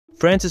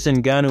Francis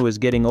Ngannou is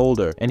getting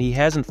older, and he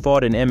hasn't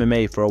fought in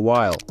MMA for a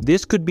while.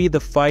 This could be the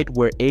fight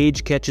where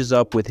age catches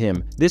up with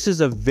him. This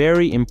is a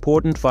very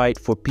important fight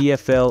for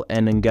PFL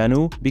and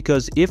Ngannou,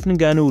 because if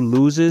Ngannou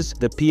loses,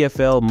 the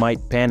PFL might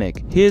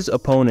panic. His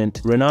opponent,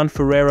 Renan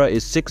Ferreira,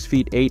 is 6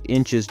 feet 8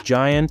 inches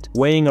giant,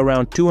 weighing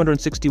around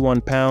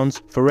 261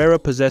 pounds. Ferreira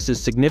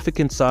possesses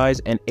significant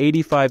size and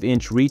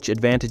 85-inch reach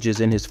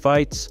advantages in his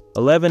fights.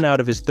 11 out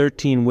of his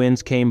 13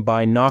 wins came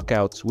by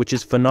knockouts, which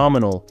is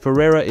phenomenal.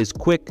 Ferreira is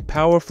quick,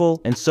 powerful,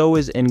 and so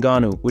is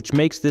Ngannou, which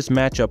makes this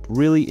matchup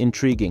really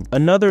intriguing.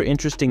 Another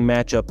interesting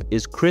matchup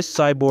is Cris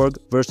Cyborg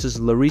versus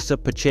Larissa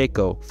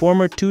Pacheco,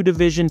 former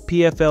 2-division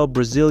PFL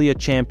Brasilia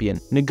champion.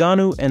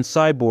 Ngannou and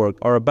Cyborg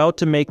are about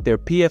to make their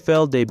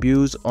PFL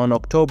debuts on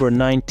October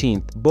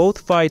 19th. Both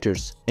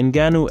fighters,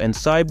 Ngannou and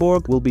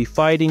Cyborg, will be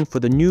fighting for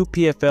the new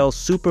PFL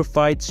Super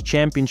Fights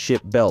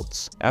Championship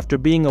belts. After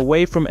being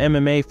away from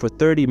MMA for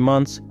 30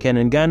 months, can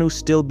Ngannou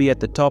still be at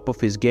the top of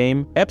his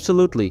game?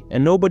 Absolutely,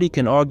 and nobody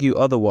can argue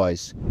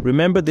otherwise.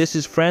 Remember, this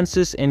is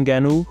Francis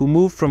Ngannou, who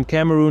moved from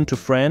Cameroon to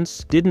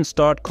France, didn't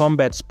start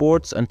combat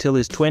sports until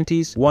his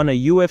 20s, won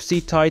a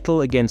UFC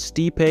title against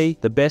Stipe,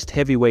 the best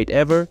heavyweight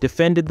ever,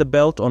 defended the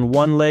belt on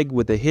one leg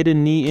with a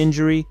hidden knee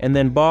injury, and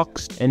then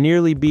boxed and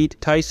nearly beat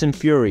Tyson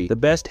Fury, the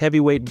best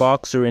heavyweight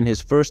boxer, in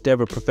his first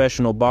ever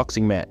professional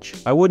boxing match.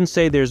 I wouldn't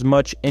say there's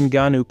much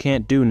Ngannou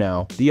can't do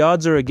now. The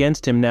odds are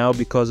against him now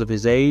because of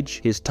his age,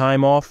 his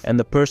time off, and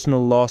the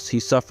personal loss he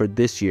suffered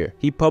this year.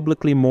 He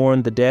publicly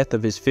mourned the death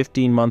of his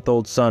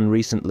 15-month-old son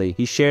recently.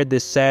 He shared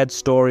this sad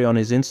story on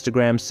his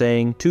Instagram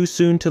saying, "Too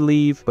soon to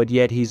leave, but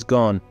yet he's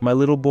gone. My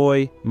little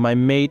boy, my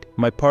mate,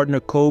 my partner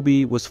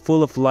Kobe was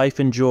full of life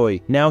and joy.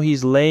 Now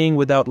he's laying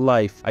without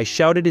life. I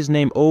shouted his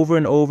name over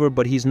and over,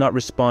 but he's not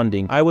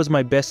responding. I was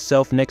my best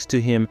self next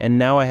to him, and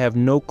now I have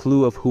no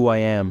clue of who I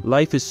am.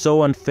 Life is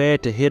so unfair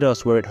to hit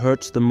us where it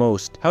hurts the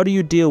most. How do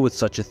you deal with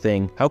such a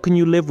thing? How can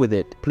you live with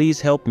it? Please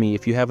help me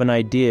if you have an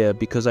idea,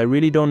 because I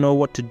really don't know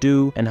what to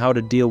do and how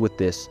to deal with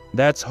this."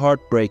 That's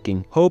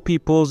heartbreaking. Hope he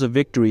pulls a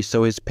victory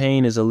so his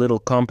pain is a little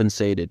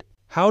compensated.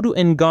 How do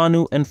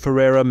Ngannou and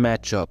Ferreira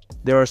match up?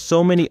 There are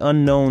so many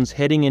unknowns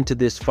heading into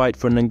this fight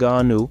for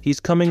Ngannou.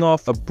 He's coming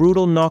off a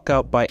brutal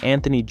knockout by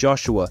Anthony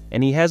Joshua,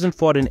 and he hasn't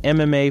fought in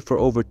MMA for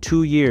over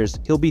 2 years.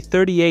 He'll be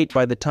 38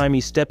 by the time he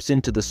steps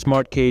into the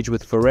SmartCage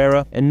with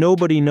Ferreira, and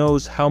nobody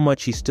knows how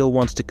much he still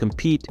wants to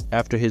compete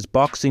after his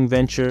boxing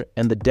venture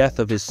and the death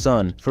of his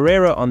son.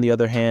 Ferreira, on the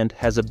other hand,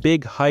 has a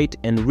big height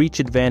and reach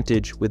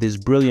advantage with his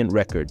brilliant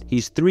record.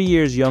 He's 3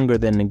 years younger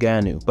than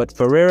Ngannou, but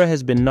Ferreira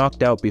has been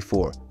knocked out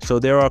before, so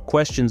there are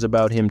questions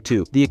about him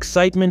too. The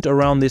excitement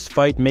around this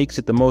fight makes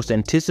it the most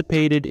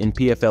anticipated in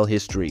PFL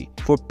history.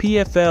 For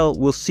PFL,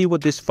 we'll see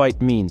what this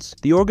fight means.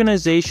 The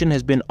organization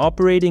has been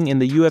operating in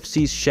the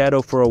UFC's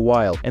shadow for a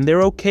while, and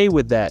they're okay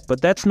with that, but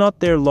that's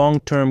not their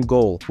long-term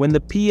goal. When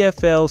the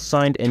PFL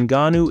signed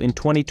Ngannou in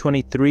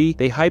 2023,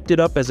 they hyped it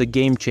up as a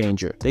game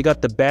changer. They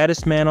got the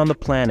baddest man on the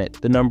planet,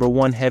 the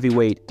 #1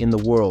 heavyweight in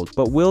the world.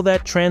 But will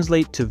that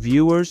translate to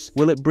viewers?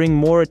 Will it bring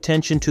more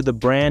attention to the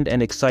brand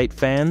and excite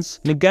fans?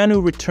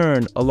 Ngannou's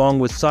return, along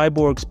with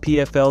Cyborg's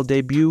PFL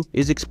debut,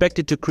 is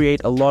expected to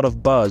create a lot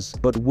of buzz,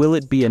 but will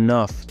it be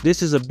enough?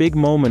 This is a big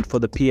moment for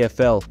the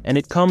PFL, and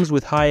it comes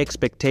with high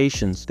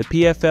expectations. The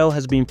PFL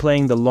has been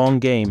playing the long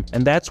game,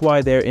 and that's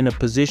why they're in a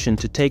position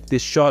to take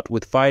this shot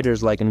with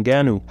fighters like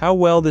Ngannou. How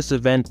well this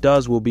event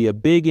does will be a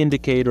big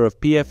indicator of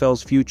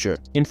PFL's future.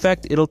 In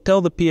fact, it'll tell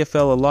the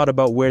PFL a lot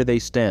about where they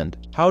stand.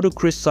 How do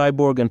Cris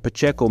Cyborg and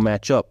Pacheco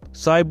match up?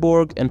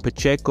 Cyborg and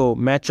Pacheco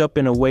match up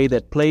in a way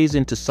that plays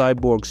into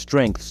Cyborg's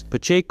strengths.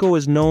 Pacheco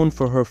is known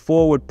for her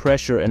forward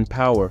pressure and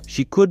power.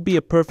 She could be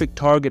a perfect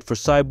target for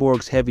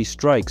Cyborg's heavy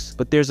strikes,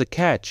 but there's a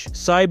catch.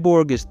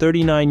 Cyborg is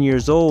 39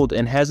 years old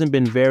and hasn't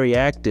been very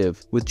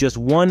active, with just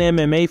one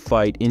MMA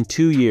fight in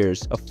 2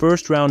 years, a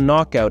first-round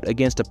knockout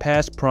against a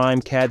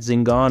past-prime Cat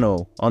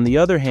Ngannou. On the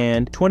other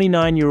hand,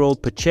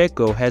 29-year-old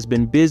Pacheco has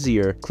been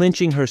busier,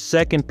 clinching her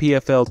second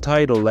PFL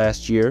title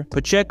last year.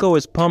 Pacheco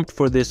is pumped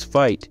for this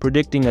fight,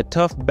 predicting a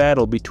tough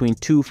battle between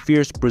two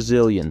fierce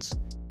Brazilians.